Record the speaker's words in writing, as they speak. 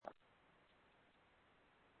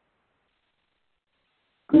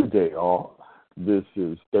Good day, all. This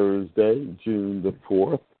is Thursday, June the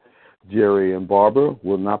 4th. Jerry and Barbara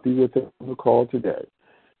will not be with us on the call today.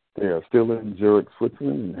 They are still in Zurich,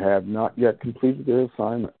 Switzerland, and have not yet completed their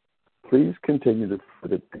assignment. Please continue to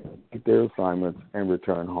complete their assignments and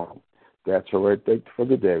return home. That's our update for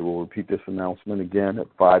the day. We'll repeat this announcement again at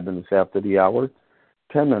 5 minutes after the hour,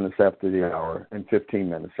 10 minutes after the hour, and 15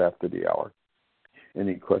 minutes after the hour.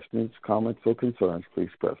 Any questions, comments, or concerns, please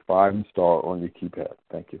press 5 and star on your keypad.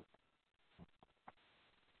 Thank you.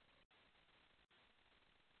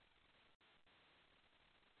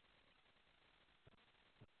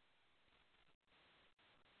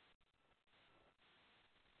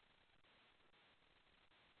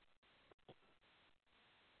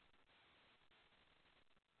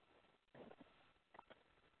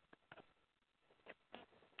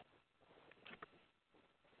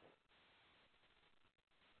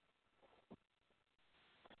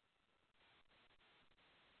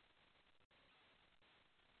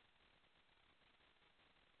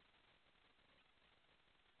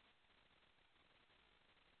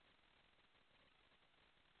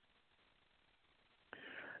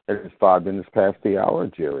 It is 5 minutes past the hour.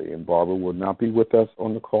 Jerry and Barbara will not be with us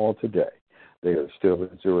on the call today. They are still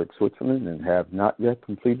in Zurich, Switzerland, and have not yet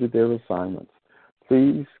completed their assignments.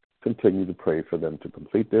 Please continue to pray for them to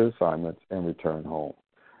complete their assignments and return home.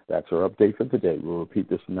 That's our update for today. We'll repeat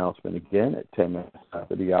this announcement again at 10 minutes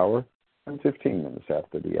after the hour and 15 minutes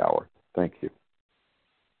after the hour. Thank you.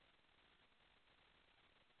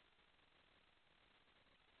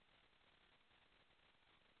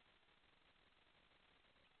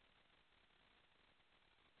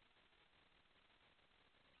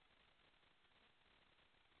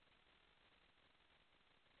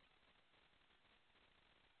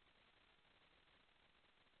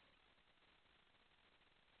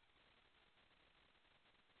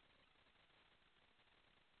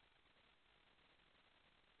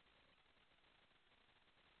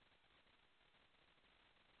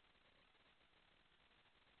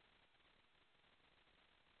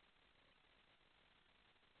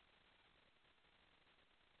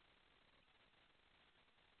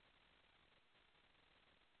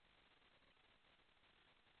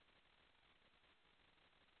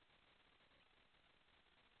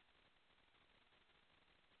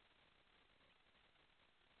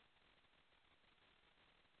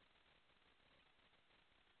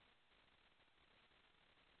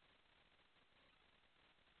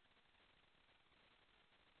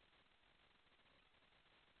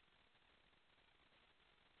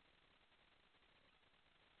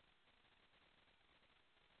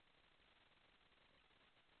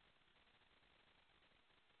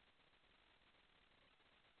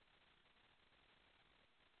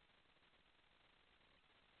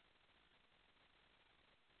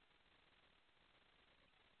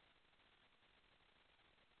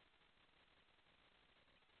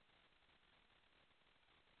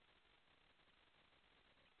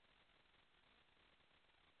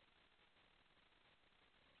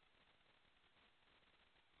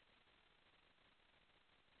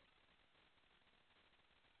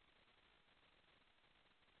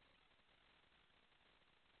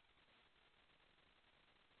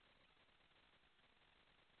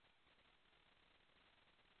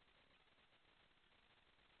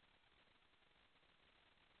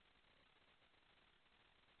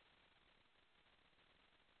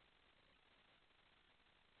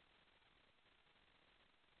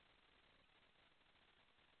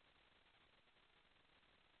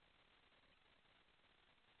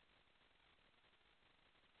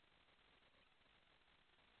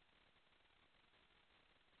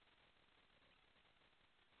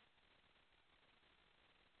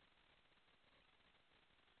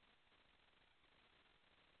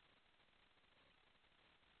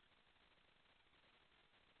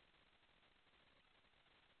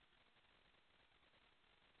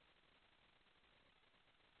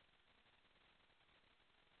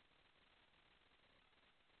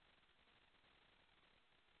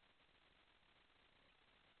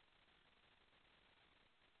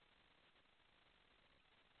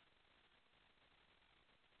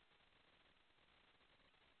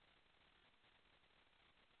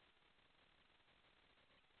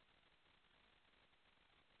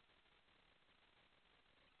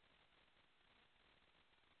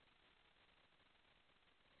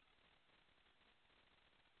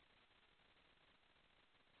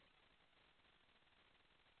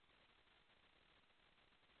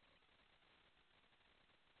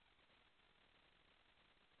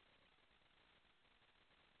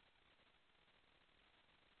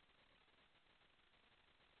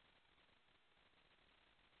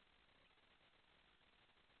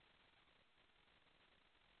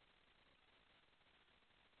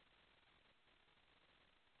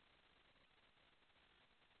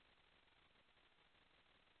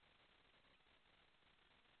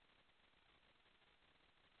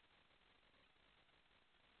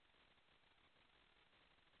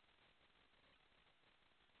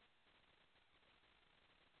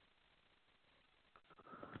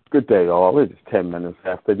 Good day, all. It is 10 minutes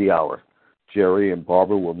after the hour. Jerry and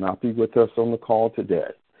Barbara will not be with us on the call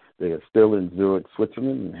today. They are still in Zurich,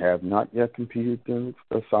 Switzerland, and have not yet completed their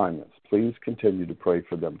assignments. Please continue to pray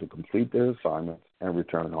for them to complete their assignments and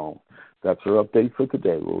return home. That's our update for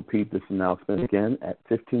today. We'll repeat this announcement again at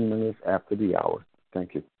 15 minutes after the hour.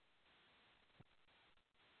 Thank you.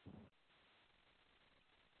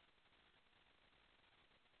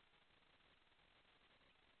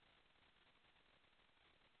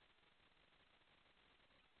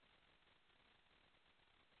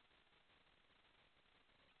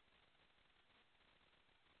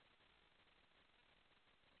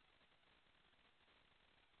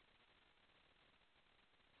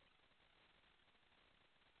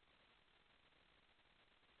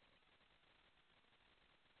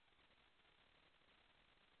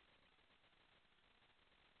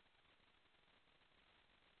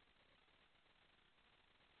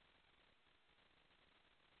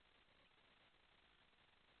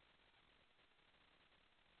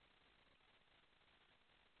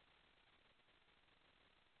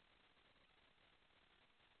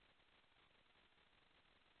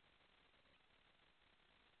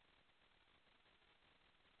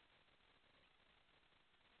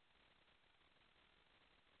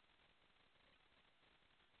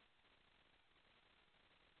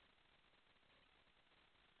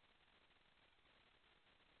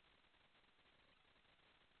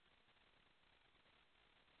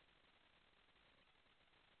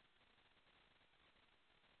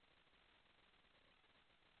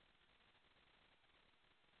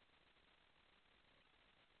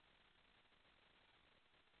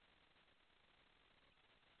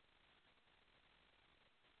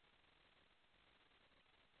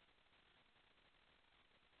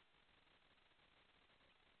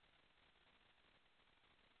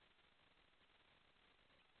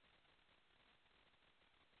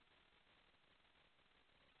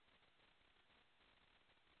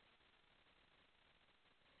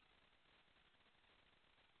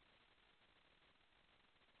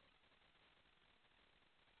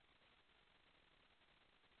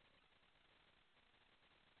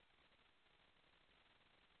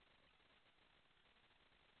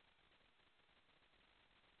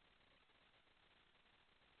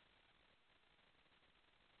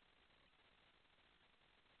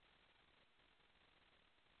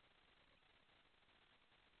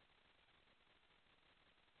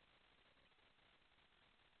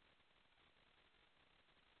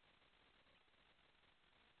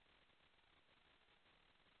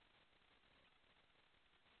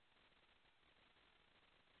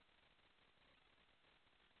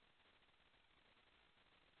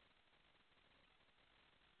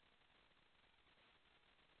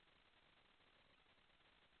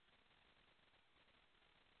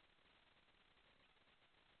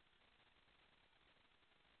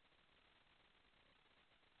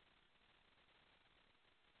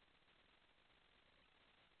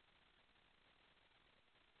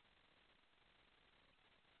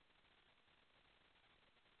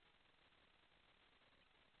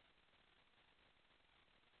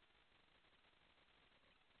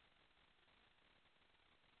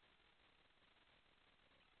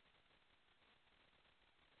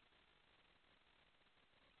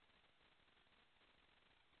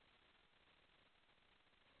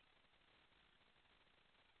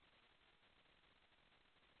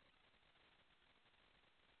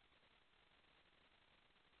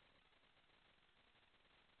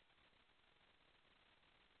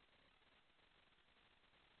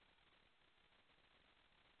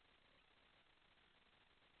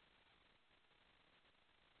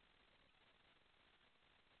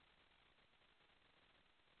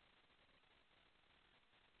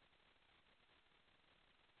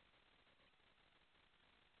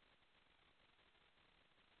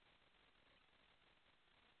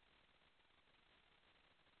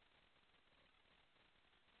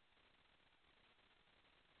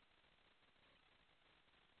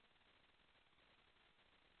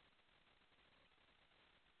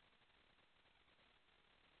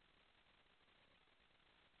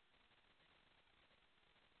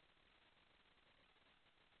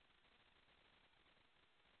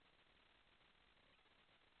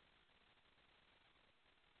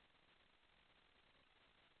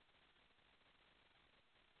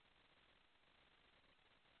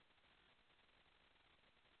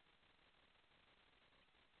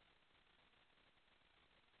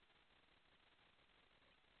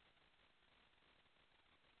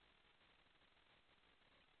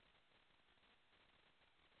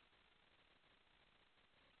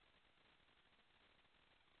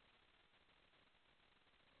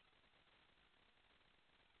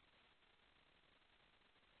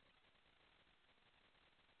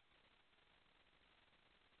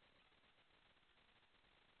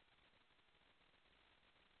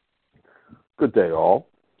 Good day, all.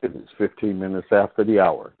 It is 15 minutes after the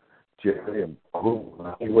hour. Jerry and Barbara will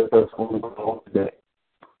not be with us on the call today.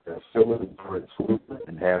 They're still in for sleeping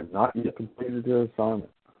and have not yet completed their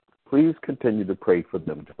assignment. Please continue to pray for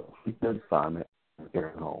them to complete their assignment